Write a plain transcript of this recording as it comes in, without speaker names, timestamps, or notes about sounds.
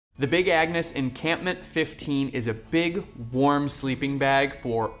The Big Agnes Encampment 15 is a big, warm sleeping bag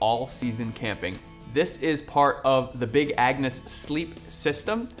for all-season camping. This is part of the Big Agnes Sleep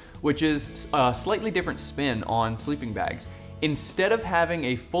System, which is a slightly different spin on sleeping bags. Instead of having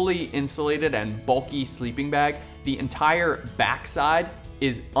a fully insulated and bulky sleeping bag, the entire backside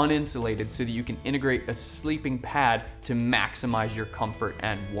is uninsulated so that you can integrate a sleeping pad to maximize your comfort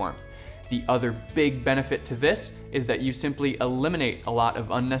and warmth. The other big benefit to this is that you simply eliminate a lot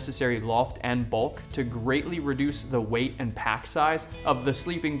of unnecessary loft and bulk to greatly reduce the weight and pack size of the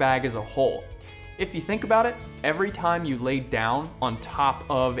sleeping bag as a whole. If you think about it, every time you lay down on top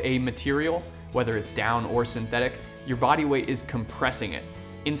of a material, whether it's down or synthetic, your body weight is compressing it.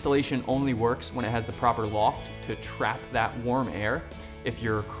 Insulation only works when it has the proper loft to trap that warm air. If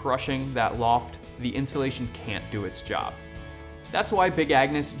you're crushing that loft, the insulation can't do its job. That's why Big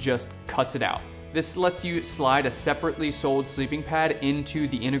Agnes just cuts it out. This lets you slide a separately sold sleeping pad into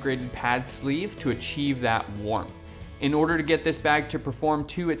the integrated pad sleeve to achieve that warmth. In order to get this bag to perform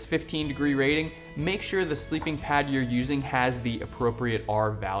to its 15-degree rating, make sure the sleeping pad you're using has the appropriate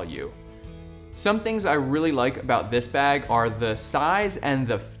R value. Some things I really like about this bag are the size and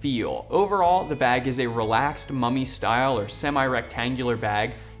the feel. Overall, the bag is a relaxed mummy style or semi-rectangular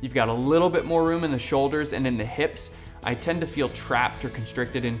bag. You've got a little bit more room in the shoulders and in the hips. I tend to feel trapped or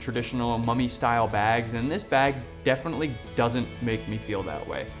constricted in traditional mummy style bags, and this bag definitely doesn't make me feel that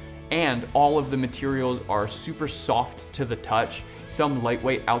way. And all of the materials are super soft to the touch. Some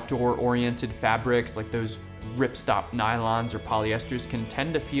lightweight outdoor oriented fabrics like those ripstop nylons or polyesters can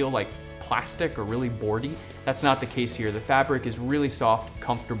tend to feel like plastic or really boardy. That's not the case here. The fabric is really soft,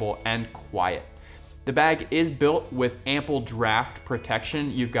 comfortable, and quiet. The bag is built with ample draft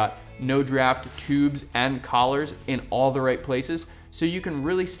protection. You've got no draft tubes and collars in all the right places, so you can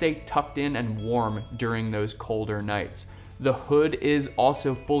really stay tucked in and warm during those colder nights. The hood is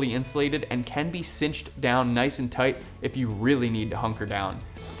also fully insulated and can be cinched down nice and tight if you really need to hunker down.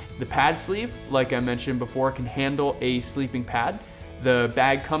 The pad sleeve, like I mentioned before, can handle a sleeping pad. The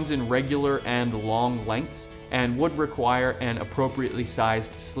bag comes in regular and long lengths and would require an appropriately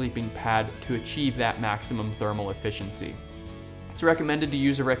sized sleeping pad to achieve that maximum thermal efficiency. It's recommended to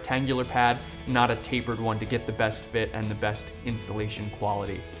use a rectangular pad, not a tapered one, to get the best fit and the best insulation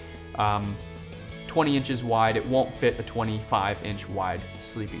quality. 20 inches wide, it won't fit a 25-inch wide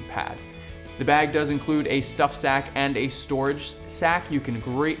sleeping pad. The bag does include a stuff sack and a storage sack. You can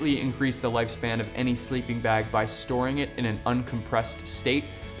greatly increase the lifespan of any sleeping bag by storing it in an uncompressed state.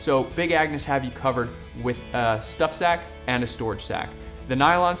 So Big Agnes have you covered with a stuff sack and a storage sack. The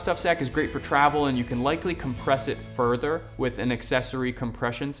nylon stuff sack is great for travel, and you can likely compress it further with an accessory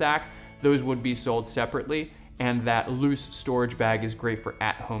compression sack. Those would be sold separately, and that loose storage bag is great for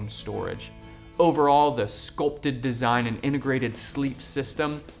at-home storage. Overall, the sculpted design and integrated sleep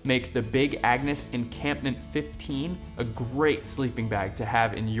system make the Big Agnes Encampment 15 a great sleeping bag to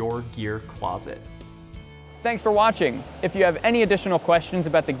have in your gear closet. Thanks for watching. If you have any additional questions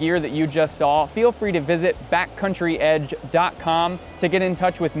about the gear that you just saw, feel free to visit backcountryedge.com to get in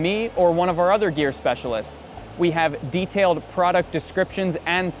touch with me or one of our other gear specialists. We have detailed product descriptions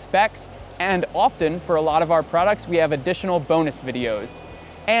and specs, and often for a lot of our products, we have additional bonus videos.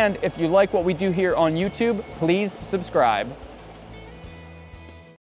 And if you like what we do here on YouTube, please subscribe.